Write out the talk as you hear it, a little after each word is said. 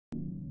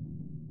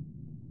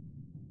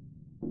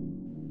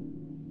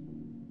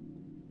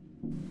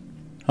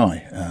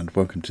Hi, and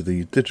welcome to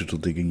the Digital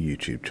Digging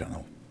YouTube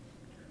channel.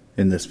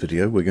 In this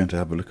video we're going to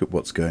have a look at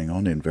what's going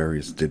on in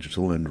various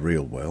digital and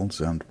real worlds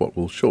and what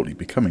will shortly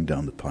be coming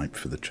down the pipe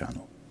for the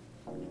channel.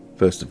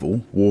 First of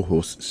all,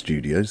 Warhorse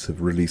Studios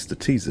have released a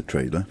teaser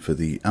trailer for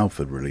the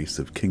alpha release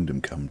of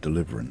Kingdom Come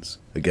Deliverance,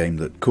 a game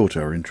that caught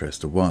our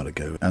interest a while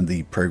ago and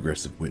the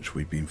progress of which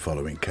we've been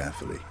following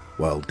carefully.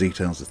 While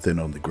details are thin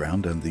on the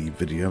ground and the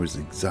video is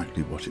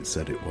exactly what it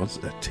said it was,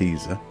 a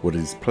teaser, what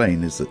is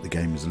plain is that the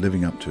game is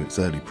living up to its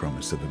early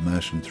promise of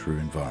immersion through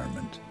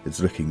environment.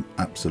 It's looking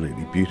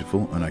absolutely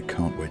beautiful and I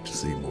can't wait to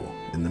see more.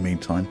 In the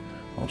meantime,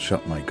 I'll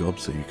shut my gob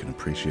so you can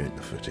appreciate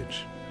the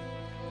footage.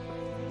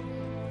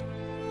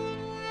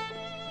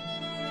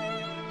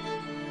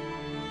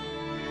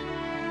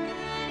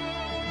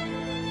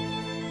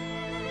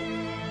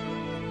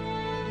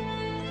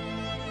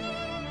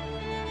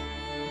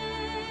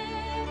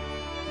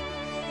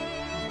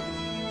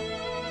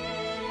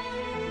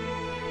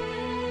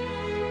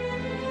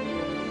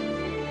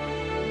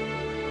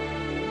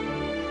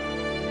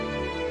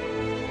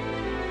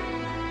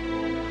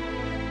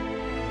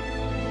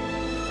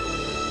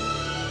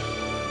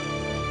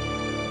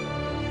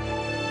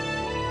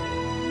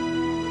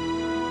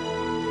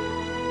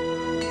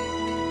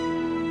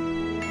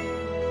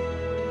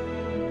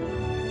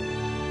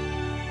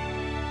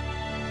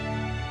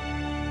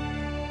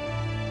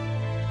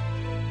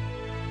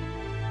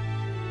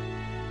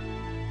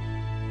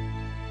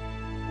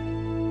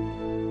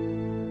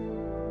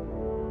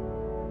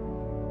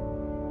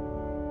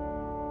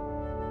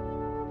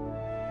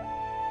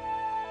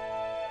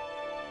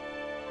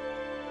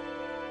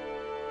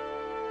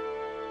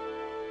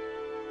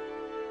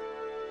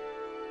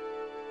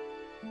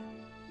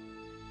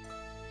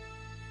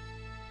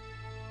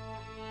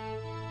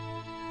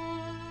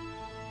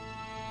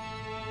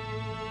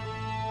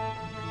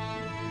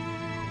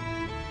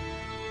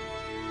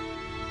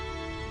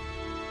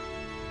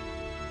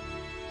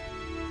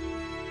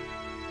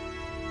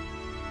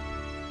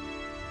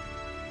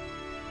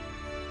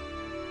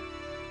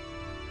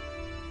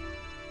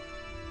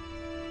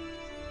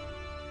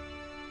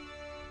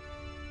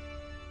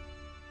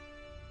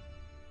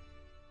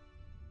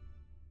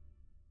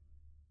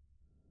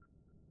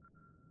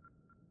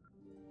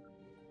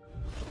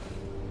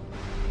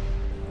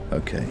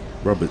 Okay,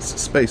 Roberts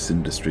Space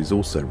Industries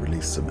also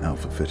released some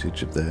alpha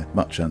footage of their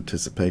much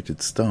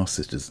anticipated Star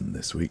Citizen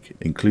this week,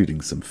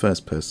 including some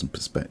first-person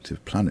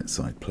perspective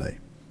planet-side play.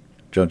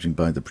 Judging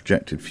by the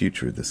projected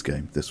future of this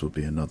game, this will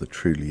be another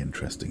truly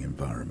interesting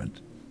environment.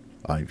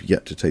 I've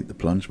yet to take the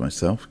plunge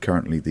myself.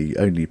 Currently the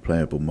only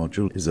playable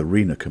module is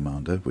Arena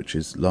Commander, which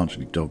is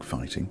largely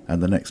dogfighting,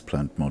 and the next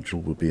planned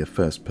module will be a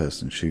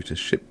first-person shooter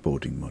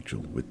shipboarding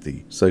module, with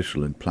the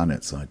social and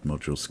planet-side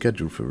module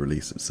scheduled for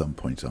release at some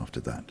point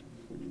after that.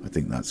 I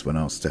think that's when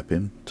I'll step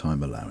in,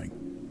 time allowing.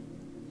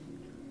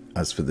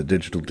 As for the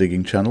Digital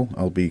Digging channel,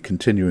 I'll be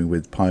continuing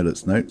with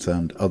pilot's notes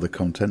and other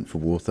content for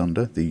War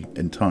Thunder. The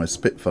entire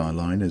Spitfire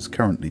line is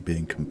currently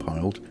being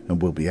compiled and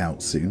will be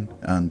out soon,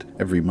 and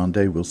every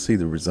Monday we'll see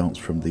the results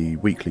from the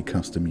weekly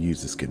custom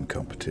user skin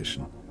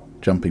competition.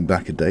 Jumping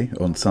back a day,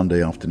 on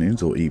Sunday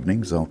afternoons or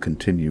evenings I'll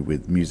continue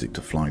with Music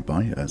to Fly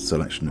By, a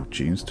selection of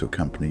tunes to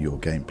accompany your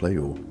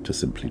gameplay or to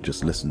simply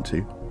just listen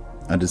to.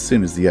 And as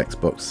soon as the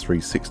Xbox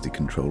 360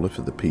 controller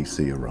for the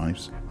PC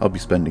arrives, I'll be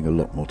spending a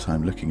lot more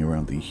time looking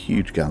around the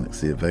huge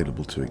galaxy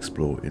available to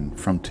explore in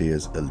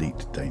Frontiers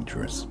Elite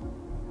Dangerous.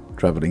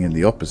 Travelling in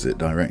the opposite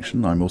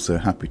direction, I'm also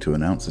happy to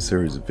announce a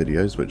series of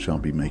videos which I'll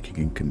be making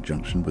in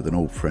conjunction with an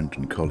old friend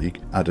and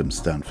colleague, Adam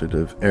Stanford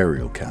of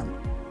Aerial Cam.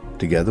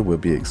 Together we'll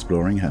be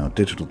exploring how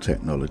digital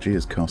technology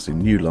is casting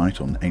new light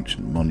on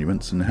ancient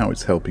monuments and how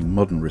it's helping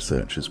modern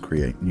researchers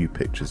create new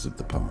pictures of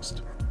the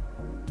past.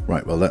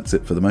 Right, well that's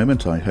it for the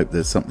moment. I hope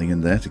there's something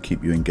in there to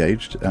keep you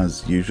engaged.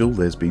 As usual,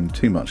 there's been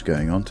too much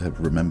going on to have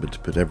remembered to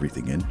put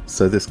everything in,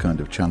 so this kind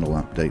of channel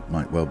update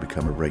might well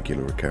become a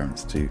regular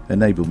occurrence to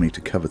enable me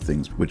to cover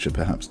things which are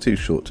perhaps too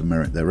short to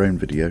merit their own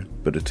video,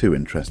 but are too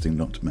interesting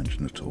not to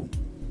mention at all.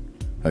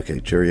 Okay,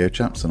 cheerio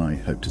chaps, and I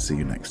hope to see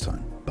you next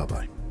time. Bye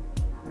bye.